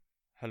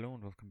Hello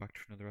and welcome back to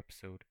another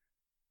episode.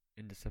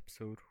 In this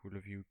episode, we'll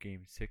review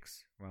Game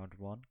 6, Round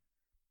 1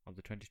 of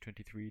the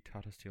 2023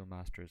 Tata Steel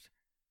Masters.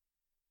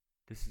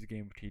 This is a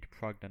game between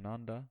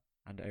Praggnanandhaa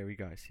and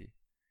Erigaisi.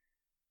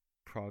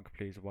 Pragg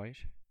plays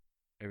white,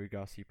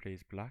 Erigaisi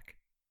plays black.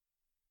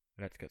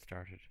 Let's get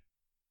started.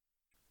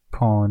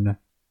 Pawn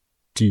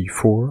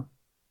d4,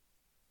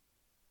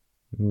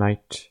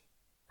 knight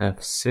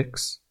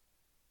f6,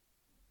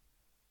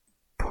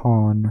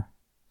 pawn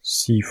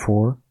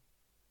c4,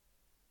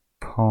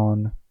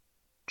 pawn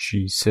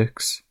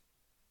g6,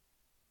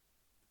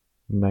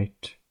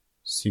 knight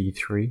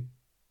c3,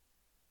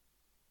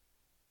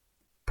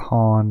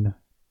 pawn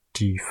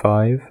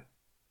d5,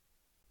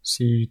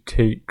 c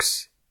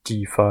takes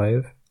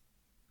d5,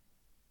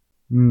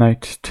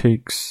 knight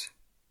takes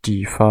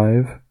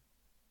d5,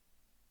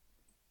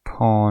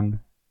 pawn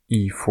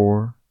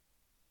e4,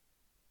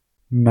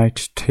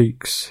 knight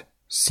takes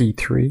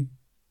c3,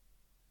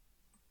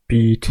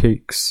 b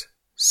takes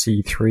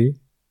c3,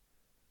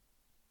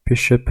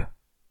 bishop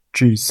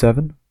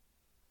g7,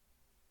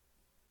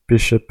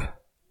 bishop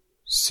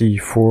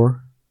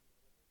c4,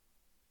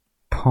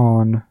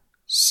 pawn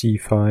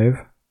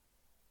c5,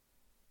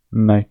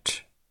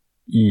 knight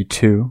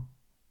e2,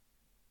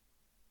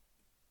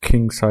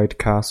 kingside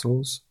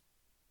castles,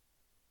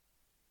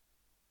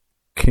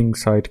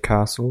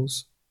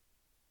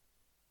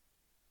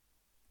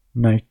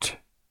 knight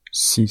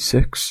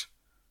c6,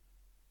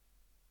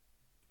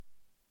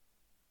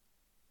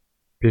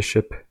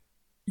 bishop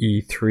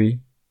e3,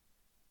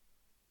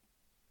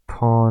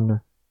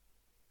 pawn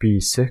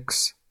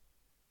b6,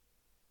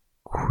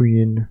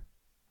 queen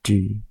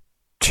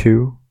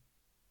d2,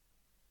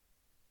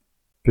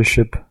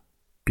 bishop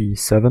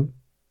b7,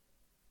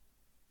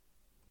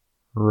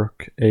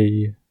 rook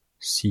a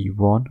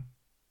c1,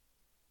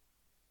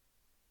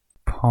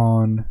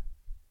 pawn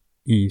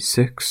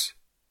e6,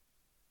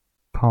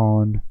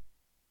 pawn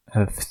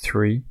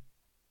f3,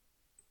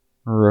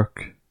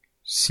 rook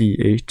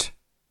c8,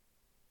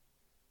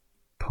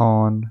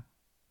 pawn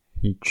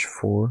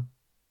h4,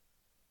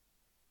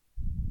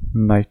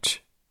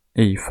 knight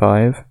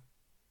a5,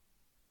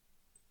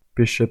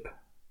 bishop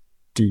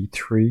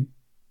d3,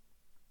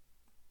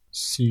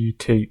 c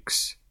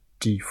takes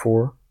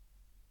d4,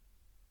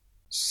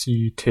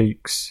 c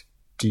takes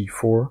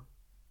d4,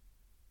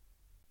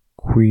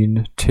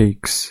 queen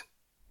takes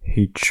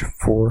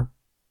h4,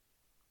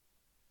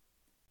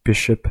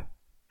 bishop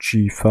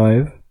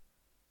g5,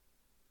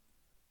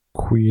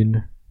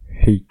 queen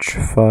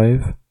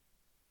h5,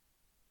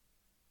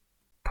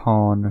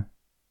 pawn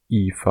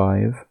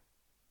e5,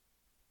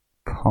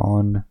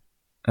 pawn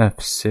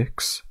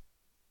f6,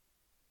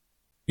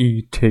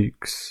 e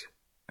takes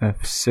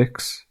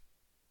f6,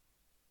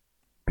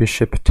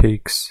 bishop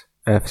takes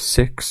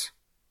f6,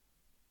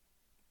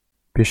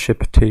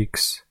 bishop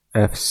takes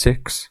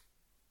f6,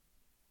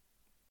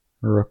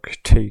 rook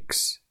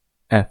takes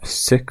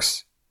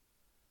f6,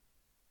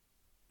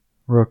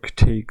 rook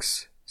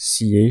takes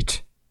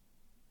c8,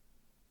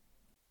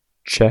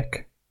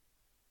 check,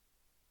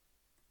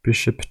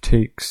 bishop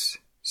takes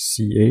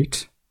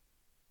c8,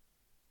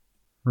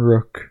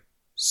 rook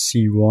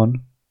c1,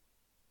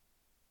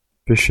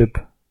 bishop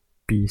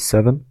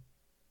b7,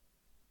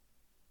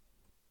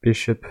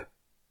 bishop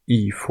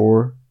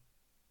e4,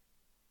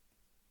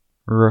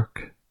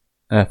 rook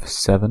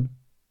f7,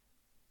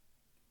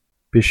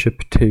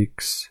 bishop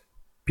takes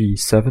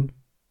b7,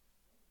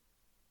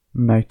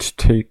 knight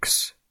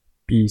takes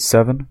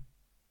b7,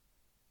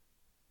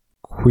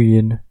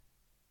 queen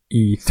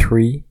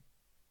e3,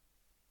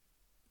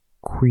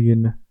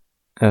 queen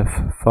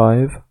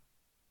f5,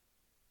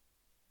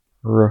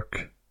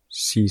 rook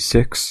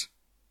c6,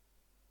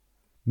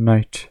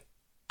 knight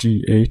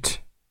d8,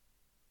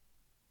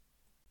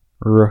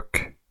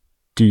 rook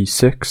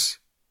d6,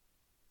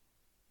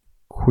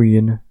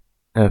 queen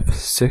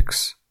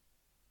f6,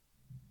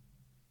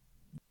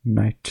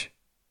 knight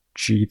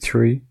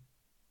g3,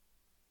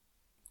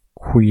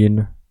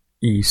 queen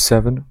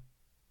e7,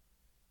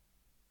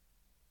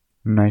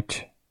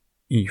 knight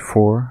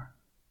e4,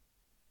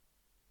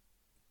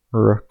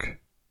 rook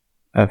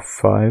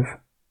f5,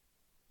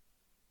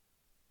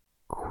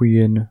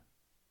 queen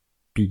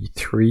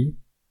b3,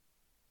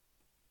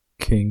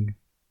 king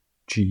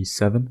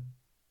g7,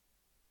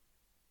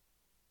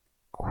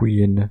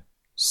 queen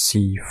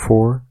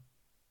c4,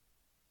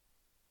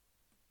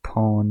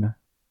 pawn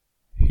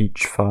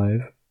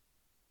h5,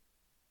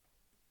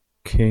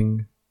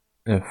 king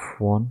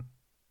f1,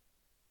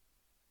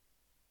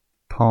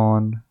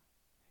 pawn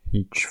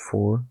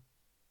h4,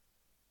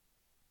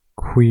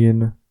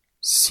 queen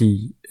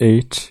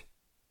c8,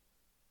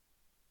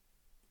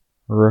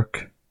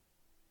 rook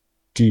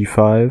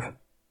d5,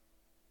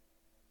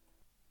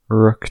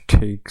 rook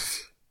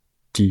takes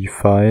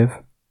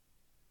d5,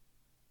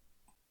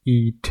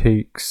 e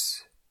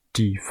takes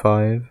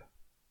d5,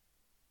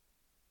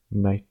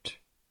 knight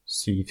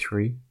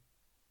c3,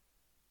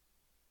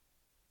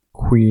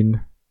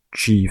 queen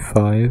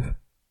g5,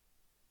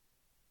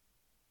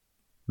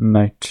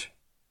 knight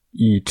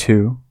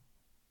e2,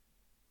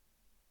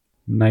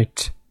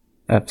 knight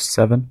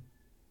f7,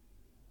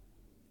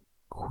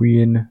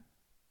 Queen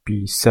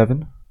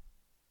b7,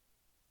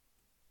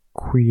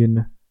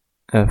 Queen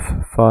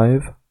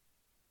f5,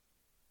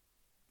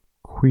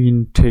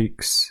 Queen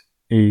takes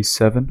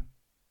a7,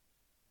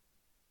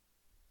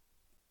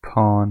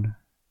 Pawn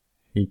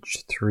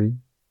h3,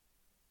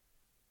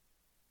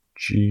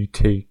 G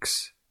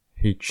takes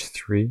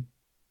h3,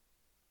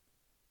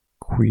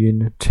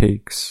 Queen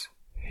takes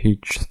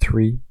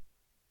h3,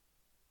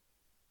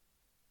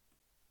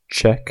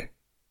 check,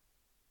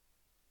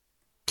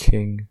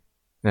 King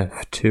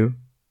f2,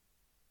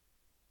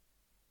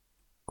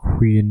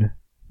 Queen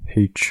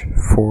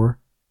h4,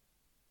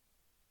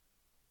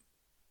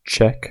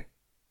 check.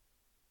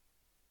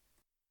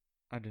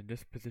 And in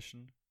this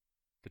position,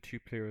 the two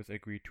players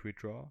agreed to a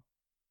draw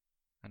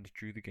and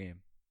drew the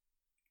game.